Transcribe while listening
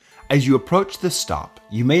As you approach this stop,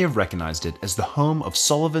 you may have recognized it as the home of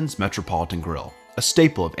Sullivan's Metropolitan Grill, a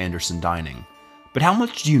staple of Anderson dining. But how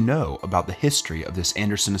much do you know about the history of this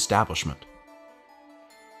Anderson establishment?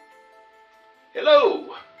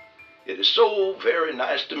 Hello! It is so very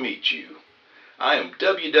nice to meet you. I am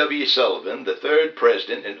W. W. Sullivan, the third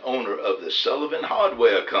president and owner of the Sullivan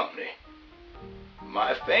Hardware Company.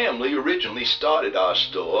 My family originally started our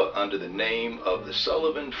store under the name of the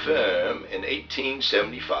Sullivan Firm in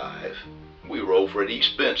 1875. We were over at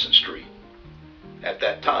East Benson Street. At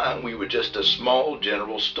that time, we were just a small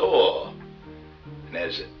general store. And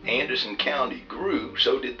as Anderson County grew,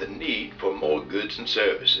 so did the need for more goods and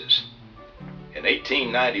services. In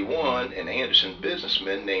 1891, an Anderson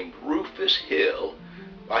businessman named Rufus Hill,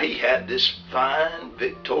 he had this fine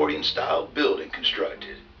Victorian-style building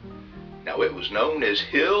constructed. Now, it was known as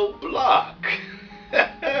Hill Block.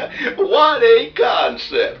 What a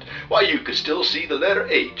concept! Why, you could still see the letter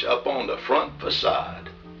H up on the front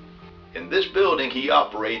facade. In this building, he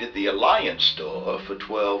operated the Alliance store for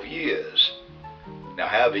 12 years. Now,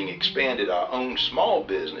 having expanded our own small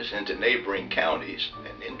business into neighboring counties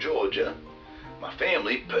and in Georgia, my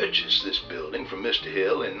family purchased this building from Mr.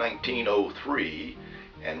 Hill in 1903,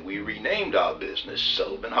 and we renamed our business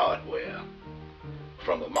Sullivan Hardware.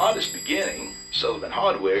 From a modest beginning, Sullivan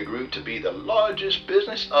Hardware grew to be the largest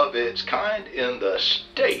business of its kind in the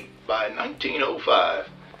state by 1905,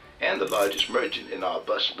 and the largest merchant in our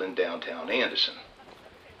bustling downtown Anderson.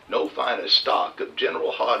 No finer stock of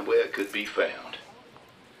general hardware could be found.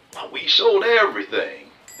 We sold everything,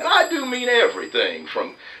 and I do mean everything,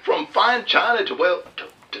 from fine china to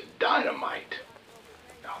dynamite.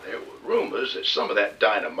 Now, there were rumors that some of that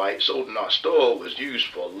dynamite sold in our store was used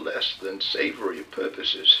for less than savory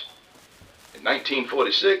purposes. In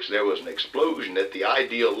 1946, there was an explosion at the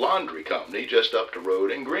Ideal Laundry Company just up the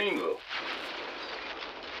road in Greenville.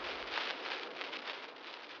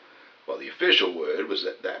 Well, the official word was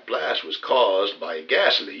that that blast was caused by a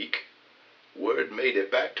gas leak. Word made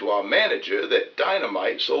it back to our manager that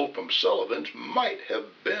dynamite sold from Sullivan's might have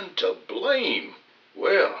been to blame.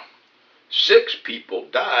 Well, 6 people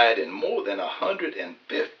died and more than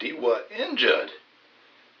 150 were injured.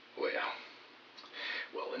 Well,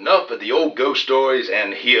 enough of the old ghost stories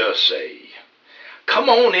and hearsay. Come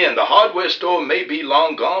on in. The hardware store may be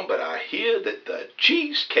long gone, but I hear that the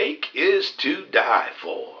cheesecake is to die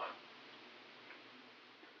for.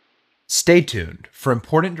 Stay tuned for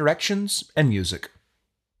important directions and music.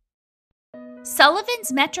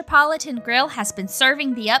 Sullivan's Metropolitan Grill has been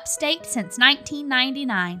serving the upstate since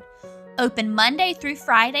 1999. Open Monday through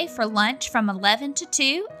Friday for lunch from 11 to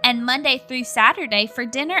 2 and Monday through Saturday for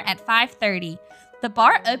dinner at 5:30. The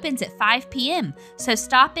bar opens at 5 p.m., so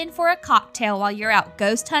stop in for a cocktail while you're out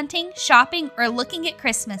ghost hunting, shopping, or looking at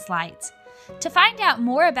Christmas lights. To find out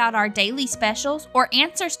more about our daily specials or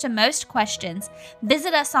answers to most questions,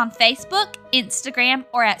 visit us on Facebook, Instagram,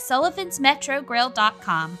 or at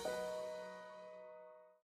sullivansmetrogrill.com.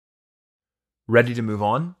 Ready to move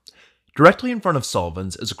on? Directly in front of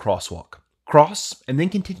Sullivan's is a crosswalk. Cross and then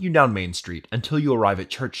continue down Main Street until you arrive at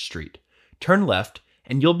Church Street. Turn left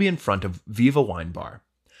and you'll be in front of Viva Wine Bar.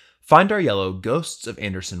 Find our yellow Ghosts of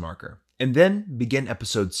Anderson marker, and then begin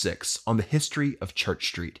episode 6 on the history of Church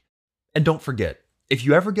Street. And don't forget, if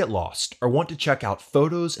you ever get lost or want to check out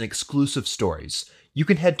photos and exclusive stories, you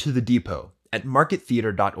can head to the depot at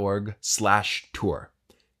markettheater.org/tour.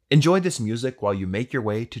 Enjoy this music while you make your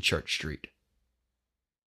way to Church Street.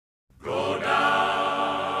 Go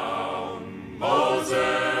down, Moses,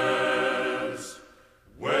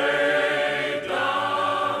 way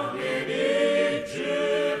down in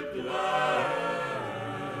Egypt land.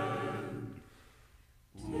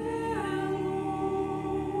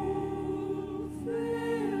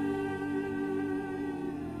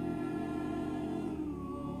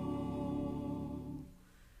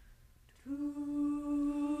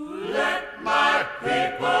 Let my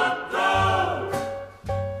people go.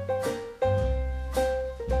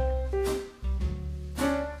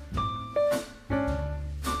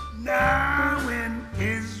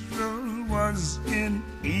 In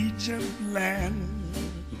Egypt land,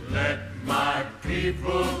 let my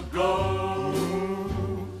people go.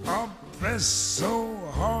 Oppressed so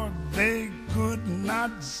hard they could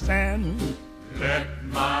not stand, let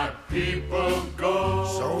my people go.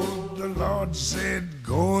 So the Lord said,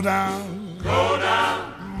 go down,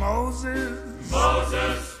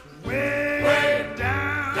 Moses, way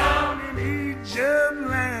down in Egypt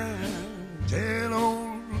land. Tell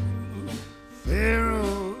old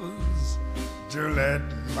Pharaoh to let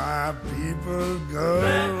my people go.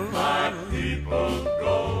 Let my people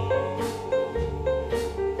go.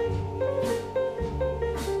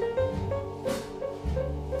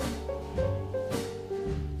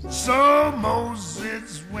 So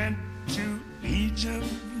Moses went to Egypt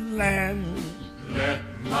land. Let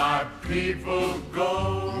my people go.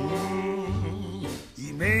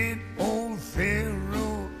 He made old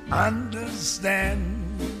Pharaoh understand.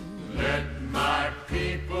 Let my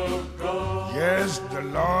people go. Yes, the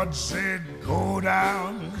Lord said, go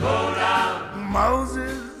down. Go down,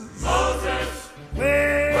 Moses, Moses,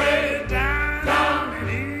 way down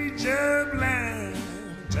in Egypt land.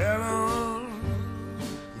 Tell all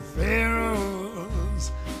the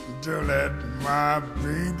pharaohs to let my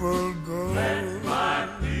people go. let my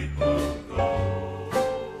people go.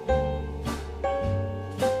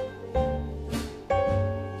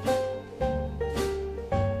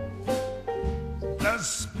 Thus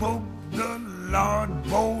spoke the Lord,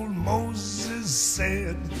 bold Moses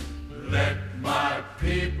said, Let my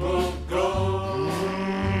people go.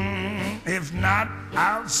 if not,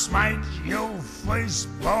 I'll smite your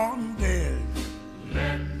firstborn dead.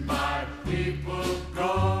 Let my people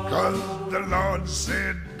go. 'Cause the Lord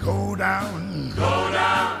said, go down. Go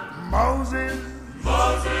down, Moses,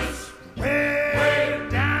 Moses, way